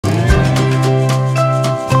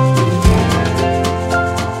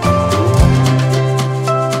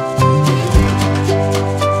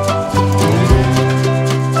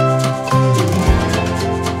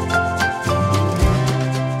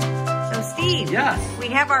Steve. Yes. We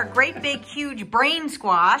have our great big huge brain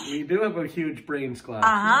squash. We do have a huge brain squash.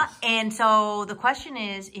 Yes. Yes. And so the question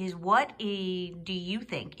is what do you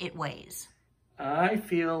think it weighs? I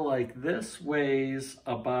feel like this weighs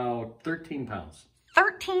about 13 pounds.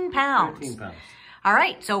 13 pounds. 13 pounds. All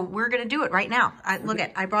right, so we're going to do it right now. Look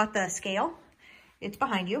at, I brought the scale. It's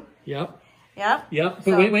behind you. Yep. Yep. Yep. But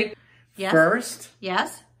So, wait. Yes. First,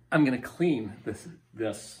 Yes. I'm going to clean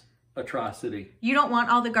this atrocity. You don't want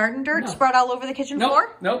all the garden dirt No. spread all over the kitchen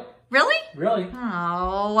floor? Nope. Really? Really?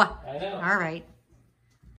 Oh. I know. All right.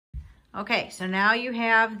 Okay, so now you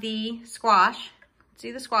have the squash.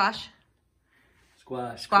 See the squash?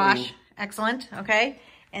 Squash. Squash. Clean. Excellent. Okay.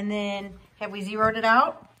 And then have we zeroed it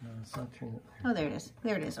out? No, it's not turning it. Oh, there it is.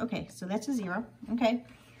 There it is. Okay, so that's a 0. Okay.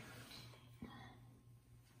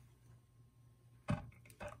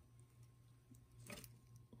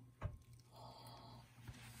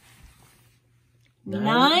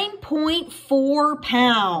 Nine. 9.4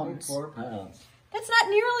 pounds. 4 pounds. That's not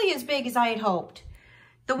nearly as big as I had hoped.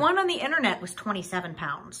 The one on the internet was 27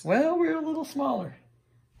 pounds. Well, we're a little smaller.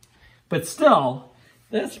 But still,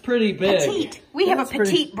 that's pretty big. Petite. We have a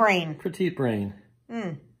petite brain. Petite brain.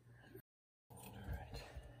 Mm. All right.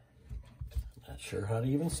 Not sure how to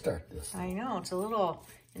even start this. I know. It's a little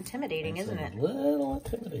intimidating, isn't it? A little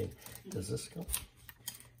intimidating. Does this go?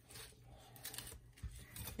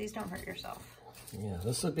 Please don't hurt yourself. Yeah,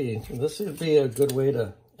 this would be a good way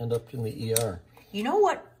to end up in the ER. You know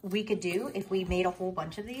what we could do if we made a whole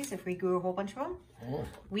bunch of these, if we grew a whole bunch of them? Oh.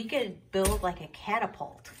 We could build like a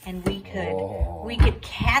catapult, and we could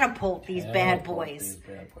catapult these bad boys. These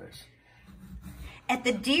bad boys. At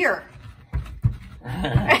the deer.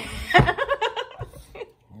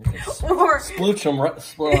 Or sploosh them,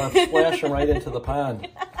 splash them right into the pond.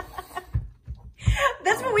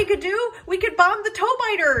 That's what we could do. We could bomb the toe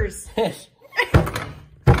biters.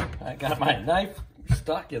 I got my knife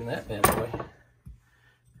stuck in that bad boy.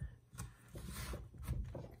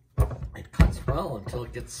 It cuts well until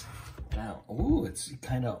it gets down. Ooh, it's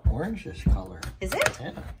kind of orangish color. Is it?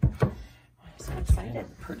 Yeah. I'm so excited. Kind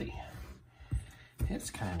of pretty.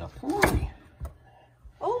 It's kind of pretty.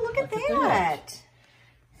 Oh, look at that.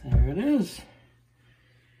 There it is.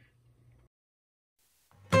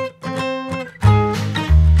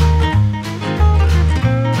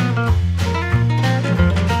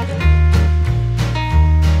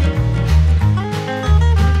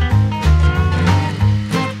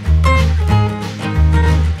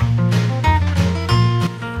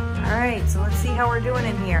 How we're doing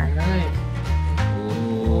in here. All right.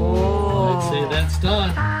 Ooh, I'd say that's done.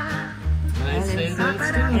 I'd say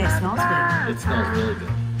that's done. And it smells good. It smells really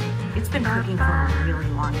good. It's been cooking for a really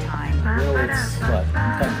long time. Well, it's what, 10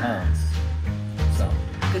 pounds. So.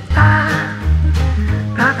 Good.